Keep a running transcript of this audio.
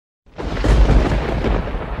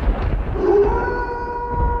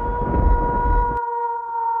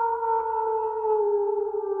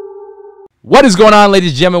What is going on, ladies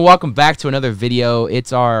and gentlemen? Welcome back to another video.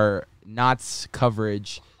 It's our Knots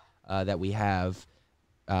coverage that we have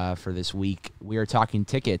for this week. We are talking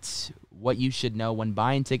tickets, what you should know when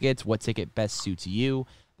buying tickets, what ticket best suits you.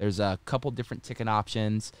 There's a couple different ticket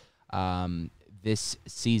options this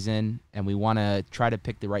season, and we want to try to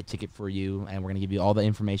pick the right ticket for you, and we're going to give you all the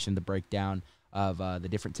information, the breakdown of the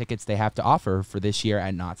different tickets they have to offer for this year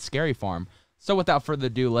at Knott's Scary Farm. So without further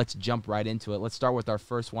ado, let's jump right into it. Let's start with our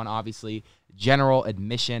first one, obviously, general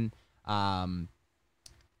admission.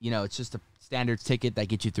 It's just a standard ticket that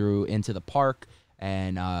gets you through into the park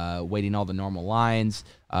and waiting all the normal lines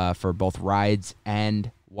for both rides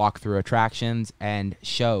and walk-through attractions and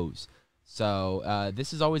shows. So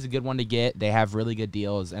this is always a good one to get. They have really good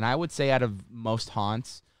deals. And I would say out of most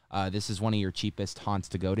haunts, this is one of your cheapest haunts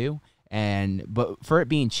to go to. But for it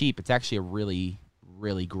being cheap, it's actually a really,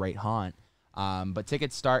 really great haunt. But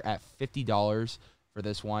tickets start at $50 for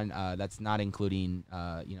this one. That's not including,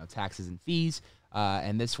 taxes and fees.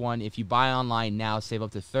 And this one, if you buy online now, save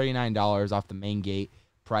up to $39 off the main gate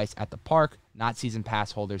price at the park. Not season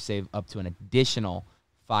pass holders save up to an additional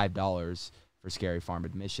 $5 for Scary Farm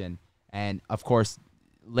admission. And, of course,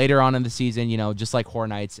 later on in the season, just like Horror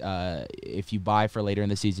Nights, if you buy for later in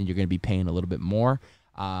the season, you're going to be paying a little bit more.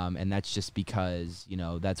 And that's just because,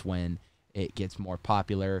 that's when it gets more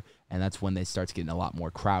popular, and that's when they start getting a lot more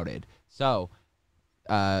crowded. So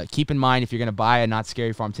keep in mind, if you're going to buy a Not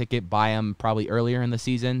Scary Farm ticket, buy them probably earlier in the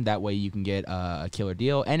season. That way you can get a killer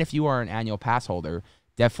deal. And if you are an annual pass holder,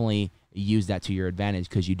 definitely use that to your advantage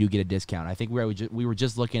because you do get a discount. I think we were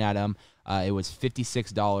just looking at them. It was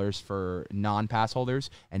 $56 for non-pass holders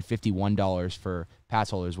and $51 for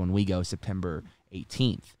pass holders when we go September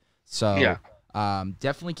 18th. So yeah.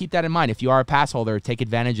 Definitely keep that in mind. If you are a pass holder, take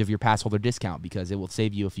advantage of your pass holder discount because it will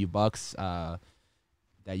save you a few bucks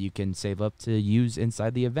that you can save up to use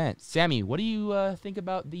inside the event. Sammy, what do you think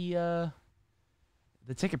about the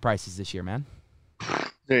ticket prices this year, man?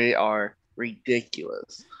 They are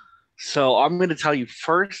ridiculous. So I'm going to tell you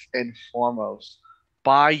first and foremost,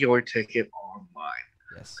 buy your ticket online.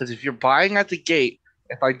 Yes. Because if you're buying at the gate,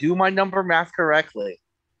 if I do my number math correctly,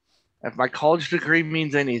 if my college degree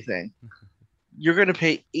means anything, you're going to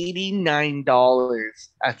pay $89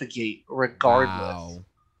 at the gate regardless. Wow.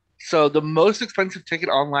 So the most expensive ticket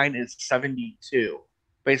online is $72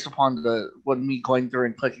 based upon me going through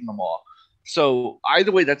and clicking them all. So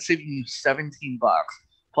either way, that's saving you $17.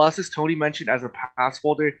 Plus, as Tony mentioned, as a pass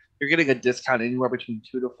holder, you're getting a discount anywhere between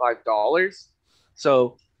 $2 to $5.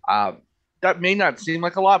 So that may not seem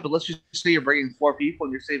like a lot, but let's just say you're bringing 4 people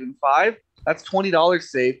and you're saving $5. That's $20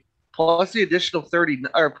 saved, plus the additional 30,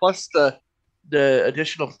 or plus the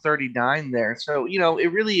additional 39 there. So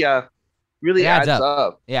it really adds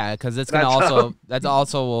up. Yeah, because that's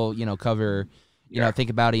also will cover think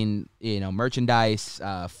about merchandise,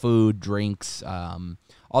 food, drinks,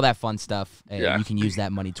 all that fun stuff. And you can use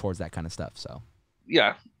that money towards that kind of stuff. So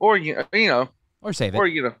yeah, or or save it,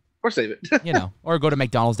 or save it. Or go to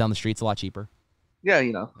McDonald's down the street. It's a lot cheaper. Yeah,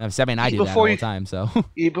 Sammy and I do that all the time. So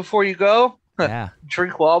eat before you go. Yeah.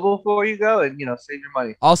 Drink well before you go, and save your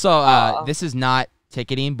money. Also, this is not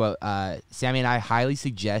ticketing, but Sammy and I highly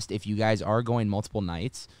suggest if you guys are going multiple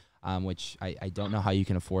nights, which I don't know how you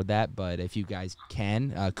can afford that, but if you guys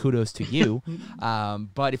can, kudos to you.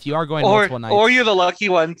 But if you are going multiple nights, or you're the lucky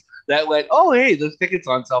ones that went, oh hey, those tickets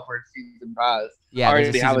on sale for season pass. Yeah, there's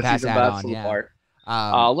a season pass add-on.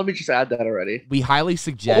 Yeah. Let me just add that already. We highly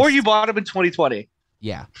suggest, or you bought them in 2020.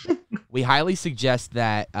 Yeah, we highly suggest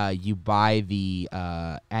that you buy the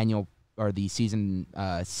annual or the season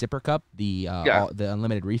sipper cup, the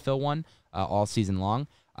unlimited refill one, all season long.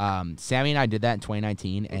 Sammy and I did that in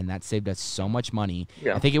 2019, and that saved us so much money.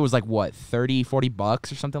 Yeah. I think it was like what,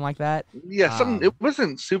 $30-$40 or something like that. Yeah, it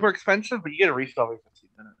wasn't super expensive, but you get a refill every 15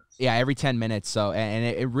 minutes. Yeah, every 10 minutes. So and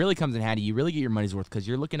it really comes in handy. You really get your money's worth because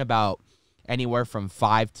you're looking about anywhere from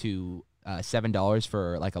 $5 to $7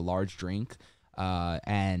 for like a large drink.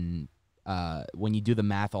 And when you do the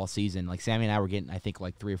math all season, like Sammy and I were getting, I think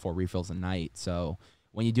like 3 or 4 refills a night. So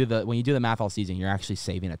when you do the math all season, you're actually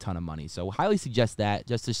saving a ton of money. So highly suggest that.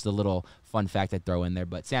 Just a little fun fact I throw in there.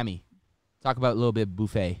 But Sammy, talk about a little bit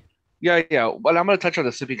buffet. Yeah. Well, I'm going to touch on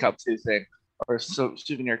the sippy cup too thing, or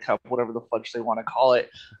souvenir cup, whatever the fudge they want to call it.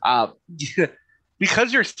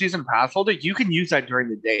 Because you're a season pass holder, you can use that during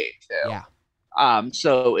the day too. Yeah.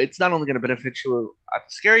 So it's not only going to benefit you at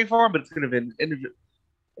the Scary Farm, but it's going to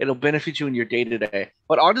it'll benefit you in your day to day.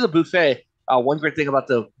 But onto the buffet. One great thing about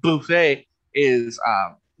the buffet is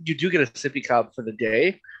you do get a sippy cup for the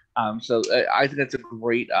day. So I think that's a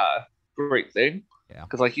great thing. Yeah.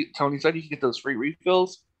 Because like Tony said, you can get those free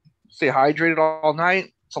refills. Stay hydrated all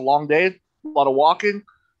night. It's a long day. a lot of walking.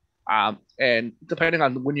 And depending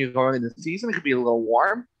on when you're going in the season, it could be a little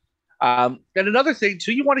warm. And another thing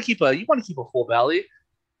too, you want to keep a full belly.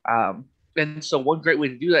 And so one great way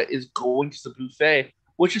to do that is going to the buffet,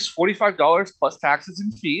 which is $45 plus taxes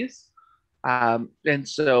and fees. And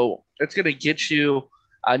so it's going to get you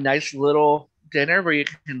a nice little dinner where you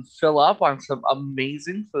can fill up on some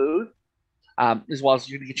amazing food, as well as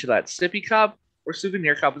you're going to get you that sippy cup or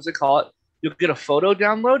souvenir cup, as they call it. You'll get a photo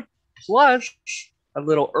download plus a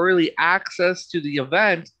little early access to the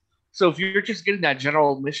event. So if you're just getting that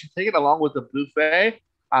general admission ticket along with the buffet,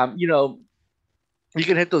 you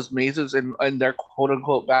can hit those mazes in their quote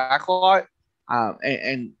unquote back lot,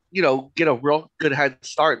 and get a real good head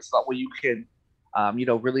start. So that way you can,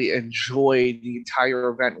 really enjoy the entire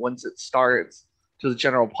event once it starts to the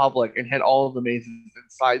general public and hit all of the mazes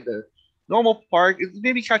inside the normal park.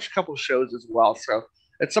 Maybe catch a couple of shows as well. So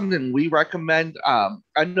it's something we recommend.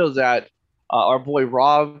 I know that our boy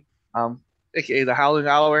Rob, aka the Howling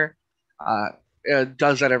Hour,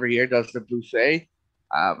 does that every year. Does the buffet.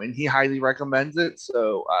 And he highly recommends it.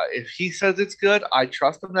 So if he says it's good, I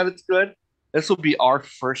trust him that it's good. This will be our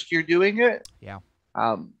first year doing it. Yeah.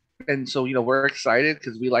 And so, we're excited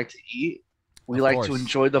because we like to eat. We Of like course. to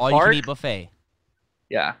enjoy the All park. you can eat buffet.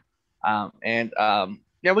 Yeah.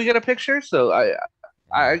 We get a picture. So I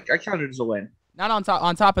count it as a win. Not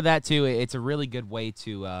on top of that too, it's a really good way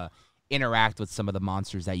to interact with some of the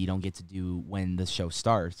monsters that you don't get to do when the show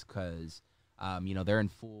starts, because they're in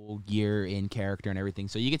full gear, in character and everything.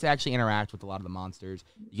 So you get to actually interact with a lot of the monsters.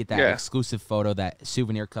 You get that exclusive photo, that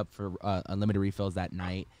souvenir cup for unlimited refills that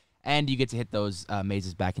night. And you get to hit those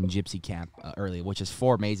mazes back in Gypsy Camp early, which is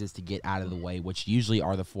 4 mazes to get out of the way, which usually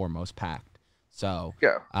are the 4 most packed. So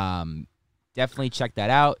definitely check that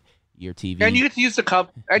out. Your TV. And you get to use the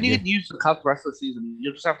cup. And you can use the cup the rest of the season.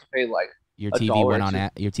 You just have to pay like your TV went on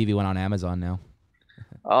your TV went on Amazon now.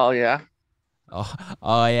 Oh yeah.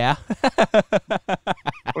 Oh yeah.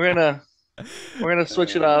 We're gonna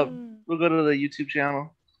switch it up. We'll go to the YouTube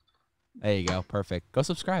channel. There you go. Perfect. Go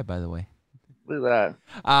subscribe, by the way. Look at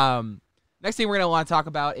that. Next thing we're gonna want to talk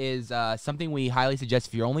about is something we highly suggest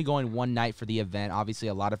if you're only going one night for the event. Obviously,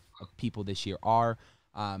 a lot of people this year are,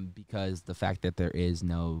 because the fact that there is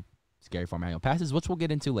no Scary Farm annual passes, which we'll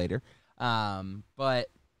get into later. But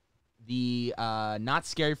the Not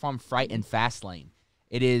Scary Farm Fright and Fast Lane.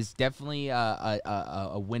 It is definitely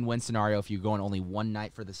a win-win scenario if you're going only one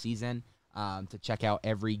night for the season, to check out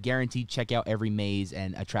every maze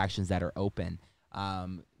and attractions that are open.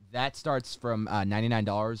 That starts from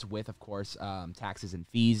 $99 with, of course, taxes and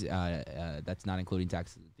fees. That's not including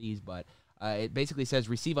taxes and fees, but it basically says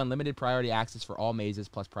receive unlimited priority access for all mazes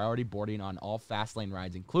plus priority boarding on all fast lane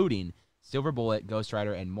rides, including Silver Bullet, Ghost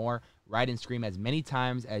Rider, and more. Ride and scream as many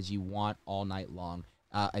times as you want all night long.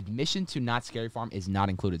 Admission to Not Scary Farm is not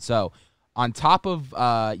included. So on top of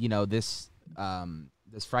this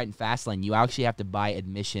Fright and Fast Lane, you actually have to buy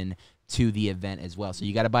admission to the event as well. So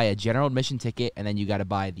you got to buy a general admission ticket, and then you got to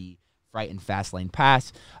buy the Fright and Fast Lane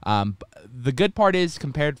pass. The good part is,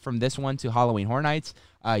 compared from this one to Halloween Horror Nights,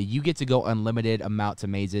 you get to go unlimited amount to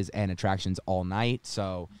mazes and attractions all night.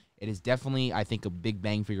 So it is definitely, I think, a big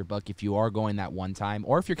bang for your buck if you are going that one time,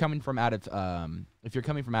 or if you're coming from out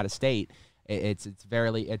of state. It's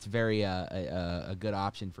very a good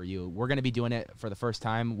option for you. We're going to be doing it for the first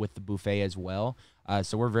time with the buffet as well.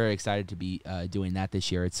 So we're very excited to be doing that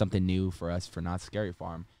this year. It's something new for us for Not Scary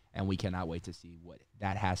Farm, and we cannot wait to see what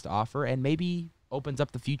that has to offer, and maybe opens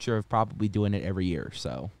up the future of probably doing it every year.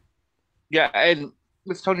 So, yeah, and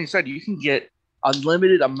as Tony said, you can get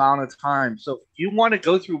unlimited amount of time. So if you want to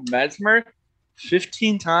go through Mesmer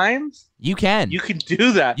 15 times, you can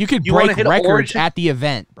do that. You could break records at the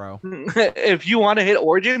event, bro. If you want to hit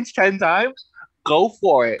Origins 10 times, go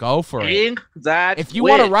for it. If you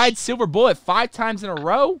want to ride Silver Bullet 5 times in a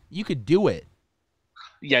row, you could do it.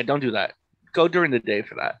 Yeah, don't do that. Go during the day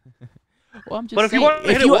for that. Well, I'm just but saying, if you want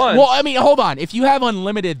to hit it once. Well, I mean, hold on. If you have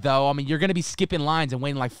unlimited, though, I mean, you're going to be skipping lines and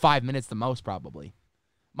waiting like 5 minutes the most, probably.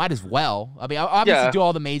 Might as well. I mean, obviously do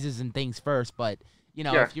all the mazes and things first, but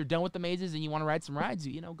if you're done with the mazes and you want to ride some rides,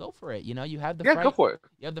 go for it. You have the go for it.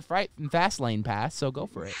 You have the Fright and Fast Lane pass, so go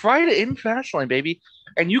for it. Fright and Fast Lane, baby,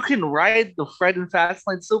 and you can ride the Fright and Fast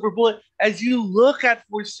Lane Silver Bullet as you look at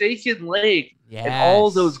Forsaken Lake and all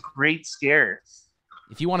those great scares.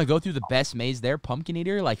 If you want to go through the best maze there, Pumpkin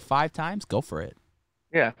Eater, like 5 times, go for it.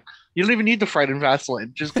 Yeah, you don't even need the Fright and Fast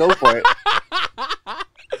Lane. Just go for it.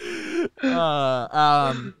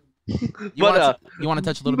 You want to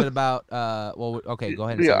touch a little bit about okay, go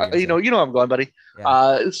ahead and say you know I'm going, buddy.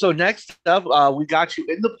 So next up, we got you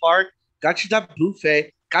in the park, got you that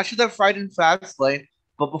buffet, got you that Fright and Fast Lane,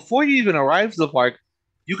 But before you even arrive to the park,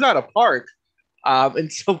 you got to park.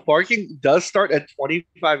 And so parking does start at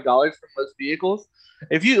 $25 for most vehicles.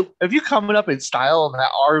 If you coming up in style on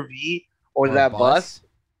that RV or Or a that bus,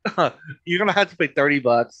 bus. you're gonna have to pay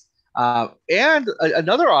 $30. And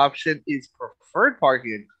another option is preferred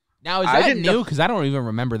parking. Now, is I that didn't know. new? Because I don't even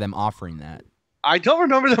remember them offering that. I don't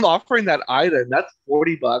remember them offering that either. And that's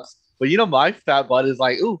 $40. But my fat butt is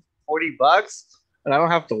like, ooh, $40, and I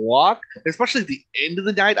don't have to walk, especially at the end of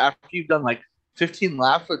the night after you've done like 15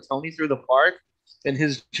 laps with Tony through the park and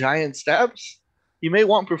his giant steps. You may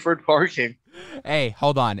want preferred parking. Hey,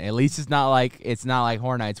 hold on. At least it's not like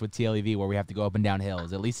Horror Nights with TLEV where we have to go up and down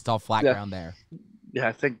hills. At least it's all flat Yeah, ground there.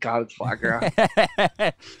 yeah. Thank God it's flat ground.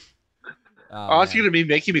 Oh Oh, it's man. gonna be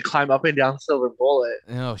making me climb up and down Silver Bullet.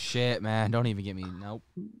 Oh shit, man. Don't even get me. Nope.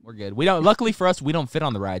 We're good. We don't luckily for us, we don't fit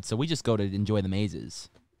on the ride, so we just go to enjoy the mazes.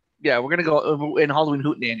 Yeah, we're gonna go in Halloween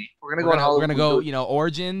Hootenanny. We're gonna We're go in gonna we're Halloween gonna go, Hoot.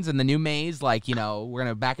 Origins and the new maze, we're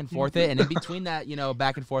gonna back and forth it, and in between that,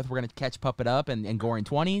 back and forth, we're gonna catch Puppet Up and Goring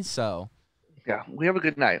 20s, so Yeah, we have a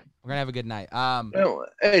good night. we're gonna have a good night.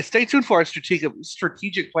 Hey, stay tuned for our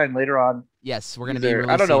strategic plan later on. Yes, we're gonna be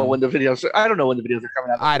I don't know releasing. when the videos. I don't know when the videos are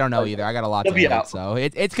coming out. I don't know either. I got a lot They'll to be edit, out. so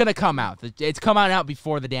it's gonna come out. It's coming out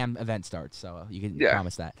before the damn event starts, so you can Yeah.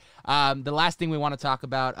 promise that. The last thing we want to talk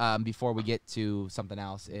about before we get to something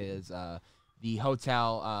else is the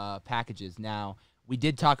hotel packages. Now, we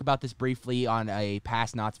did talk about this briefly on a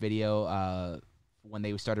past Knots video when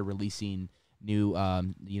they started releasing new,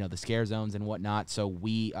 the scare zones and whatnot. So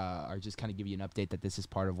we are just kind of give you an update that this is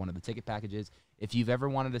part of one of the ticket packages. If you've ever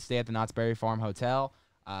wanted to stay at the Knott's Berry Farm Hotel,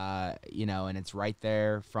 and it's right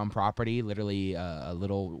there from property, literally a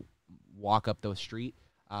little walk up the street.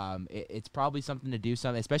 It's probably something to do,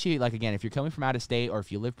 especially again, if you're coming from out of state or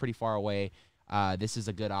if you live pretty far away. This is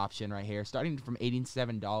a good option right here, starting from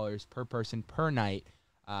 $87 per person per night,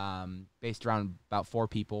 based around about 4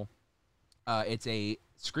 people. It's a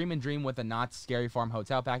Scream and Dream with a Knott's Scary Farm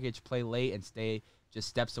hotel package. Play late and stay just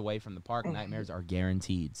steps away from the park. Nightmares are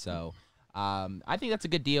guaranteed. So I think that's a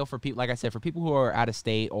good deal for people. Like I said, for people who are out of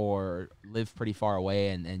state or live pretty far away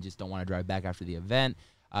and just don't want to drive back after the event,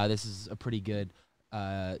 this is a pretty good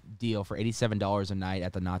deal for $87 a night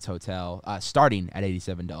at the Knott's Hotel, starting at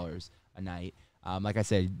 $87 a night. Like I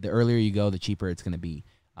said, the earlier you go, the cheaper it's going to be.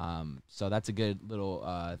 So that's a good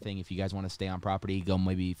little thing if you guys want to stay on property, go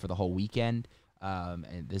maybe for the whole weekend.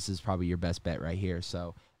 And this is probably your best bet right here.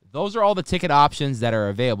 So those are all the ticket options that are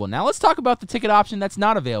available. Now let's talk about the ticket option that's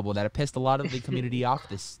not available that have pissed a lot of the community off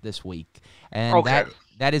this week. And Okay.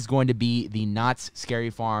 that is going to be the Knott's Scary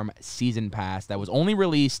Farm Season Pass that was only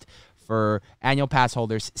released for annual pass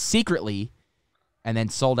holders secretly and then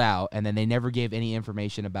sold out. And then they never gave any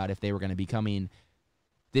information about if they were going to be coming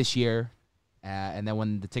this year. And then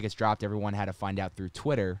when the tickets dropped, everyone had to find out through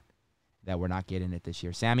Twitter that we're not getting it this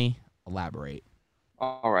year. Sammy, elaborate.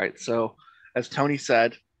 All right. So, as Tony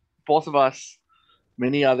said, both of us,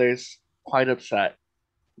 many others, quite upset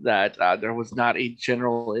that there was not a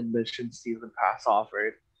general admission season pass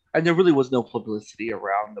offered, and there really was no publicity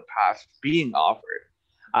around the pass being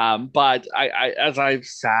offered. But as I've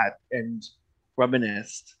sat and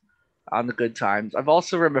reminisced on the good times, I've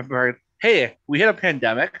also remembered, hey, we had a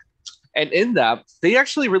pandemic, and in that they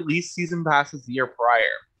actually released season passes the year prior.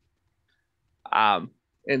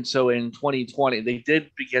 And so in 2020, they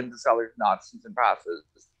did begin to sell their Knott's season passes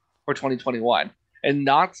for 2021. And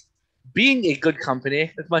Knott's, being a good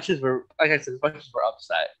company, as much as we're, like I said, as much as we're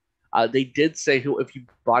upset, they did say if you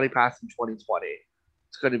bought a pass in 2020,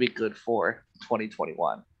 it's going to be good for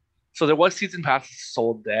 2021. So there was season passes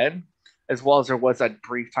sold then, as well as there was that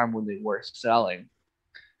brief time when they were selling.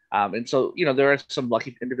 And so, there are some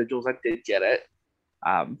lucky individuals that did get it,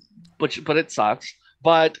 but it sucks.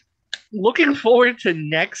 But looking forward to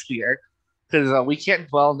next year, because we can't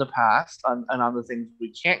dwell in the past and on the things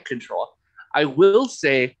we can't control. I will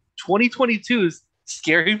say 2022's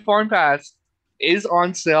Scary Farm Pass is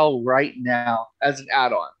on sale right now as an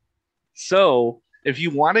add-on. So if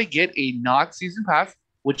you want to get a not season pass,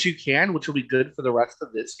 which you can, which will be good for the rest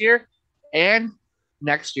of this year and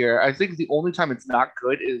next year, I think the only time it's not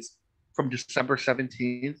good is from December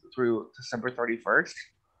 17th through December 31st.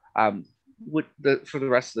 For the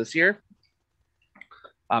rest of this year.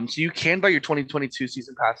 So you can buy your 2022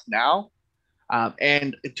 season pass now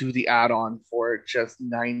and do the add-on for just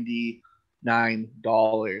 $99.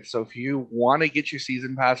 So if you want to get your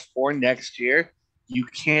season pass for next year, you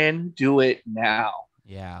can do it now.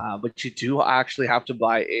 Yeah. But you do actually have to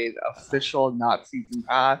buy an official not season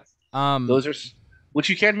pass. Those are, which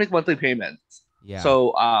you can make monthly payments. Yeah.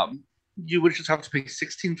 So you would just have to pay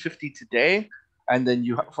 $16.50 today. and then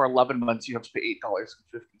for 11 months you have to pay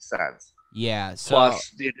 $8.50 Yeah, so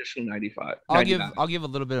plus the additional 95. I'll give a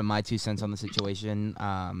little bit of my 2 cents on the situation.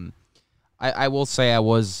 I will say I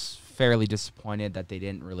was fairly disappointed that they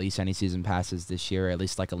didn't release any season passes this year, at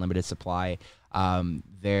least like a limited supply.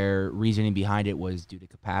 Their reasoning behind it was due to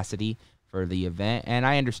capacity for the event, and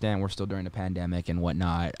I understand we're still during the pandemic and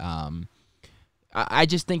whatnot. I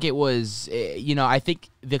just think it was, I think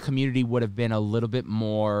the community would have been a little bit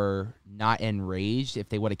more not enraged if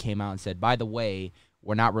they would have came out and said, by the way,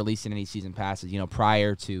 we're not releasing any season passes,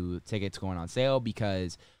 prior to tickets going on sale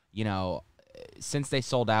because, since they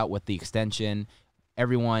sold out with the extension,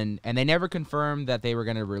 everyone, and they never confirmed that they were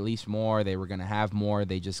going to release more, they were going to have more.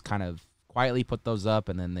 They just kind of quietly put those up,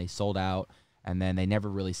 and then they sold out, and then they never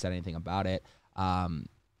really said anything about it.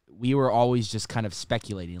 We were always just kind of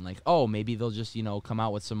speculating, like, oh, maybe they'll just, come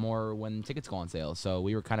out with some more when tickets go on sale. So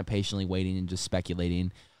we were kind of patiently waiting and just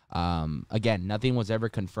speculating. Again, nothing was ever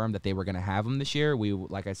confirmed that they were going to have them this year.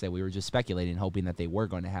 Like I said, we were just speculating, hoping that they were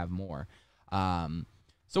going to have more.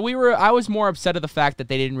 So I was more upset of the fact that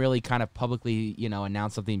they didn't really kind of publicly,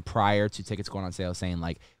 announce something prior to tickets going on sale, saying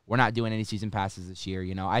like, we're not doing any season passes this year.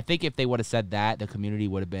 I think if they would have said that, the community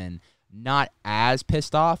would have been not as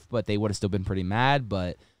pissed off, but they would have still been pretty mad,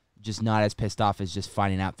 but just not as pissed off as just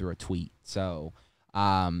finding out through a tweet. So,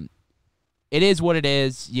 it is what it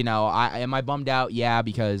is. Am I bummed out? Yeah,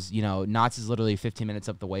 because, Knott's is literally 15 minutes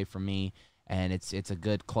up the way from me, and it's a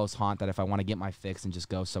good close haunt that if I want to get my fix and just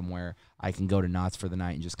go somewhere, I can go to Knott's for the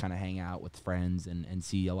night and just kind of hang out with friends and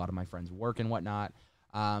see a lot of my friends work and whatnot.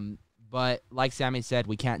 But like Sammy said,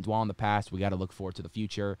 we can't dwell on the past. We got to look forward to the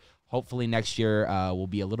future. Hopefully next year will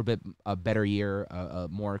be a little bit a better year,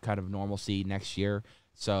 more kind of normalcy next year.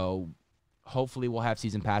 So hopefully we'll have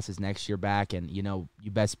season passes next year back, and,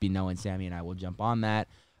 you best be knowing Sammy and I will jump on that.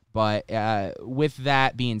 But with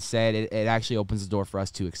that being said, it actually opens the door for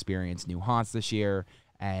us to experience new haunts this year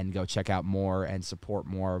and go check out more and support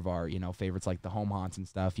more of our, favorites like the home haunts and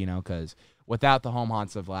stuff, because without the home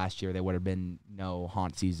haunts of last year, there would have been no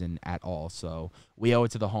haunt season at all. So we owe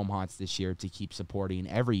it to the home haunts this year to keep supporting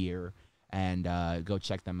every year and go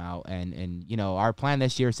check them out. And our plan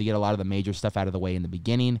this year is to get a lot of the major stuff out of the way in the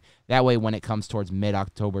beginning. That way, when it comes towards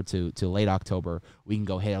mid-October to late October, we can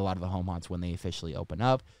go hit a lot of the home haunts when they officially open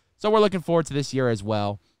up. So we're looking forward to this year as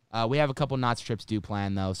well. We have a couple Knott's trips due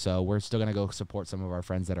planned, though, so we're still going to go support some of our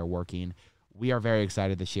friends that are working. We are very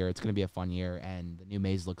excited this year. It's going to be a fun year, and the new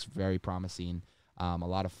maze looks very promising. A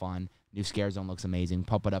lot of fun. New Scare Zone looks amazing.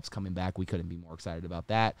 Pump It Up's coming back. We couldn't be more excited about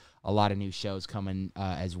that. A lot of new shows coming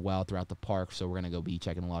as well throughout the park, so we're going to go be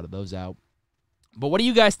checking a lot of those out. But what do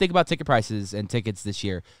you guys think about ticket prices and tickets this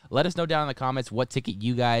year? Let us know down in the comments what ticket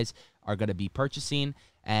you guys are going to be purchasing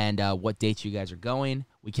and what dates you guys are going.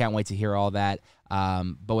 We can't wait to hear all that.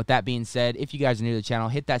 But with that being said, if you guys are new to the channel,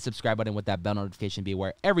 hit that subscribe button with that bell notification. Be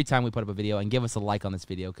aware every time we put up a video, and give us a like on this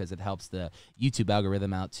video because it helps the YouTube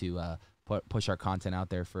algorithm out to push our content out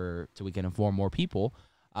there so we can inform more people.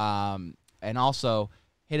 And also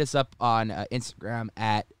hit us up on Instagram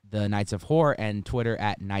at the Nights of Horror and Twitter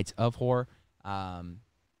at Nights of Horror.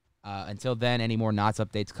 Until then, any more Knott's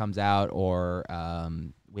updates comes out or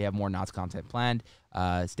we have more Knott's content planned,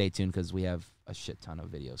 stay tuned because we have a shit ton of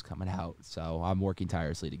videos coming out. So I'm working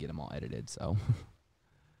tirelessly to get them all edited. So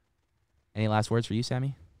any last words for you,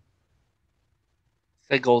 Sammy?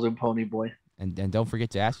 Say golden pony boy. And don't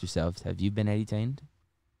forget to ask yourselves, have you been entertained?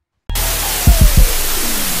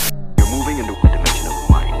 You're moving into a dimension.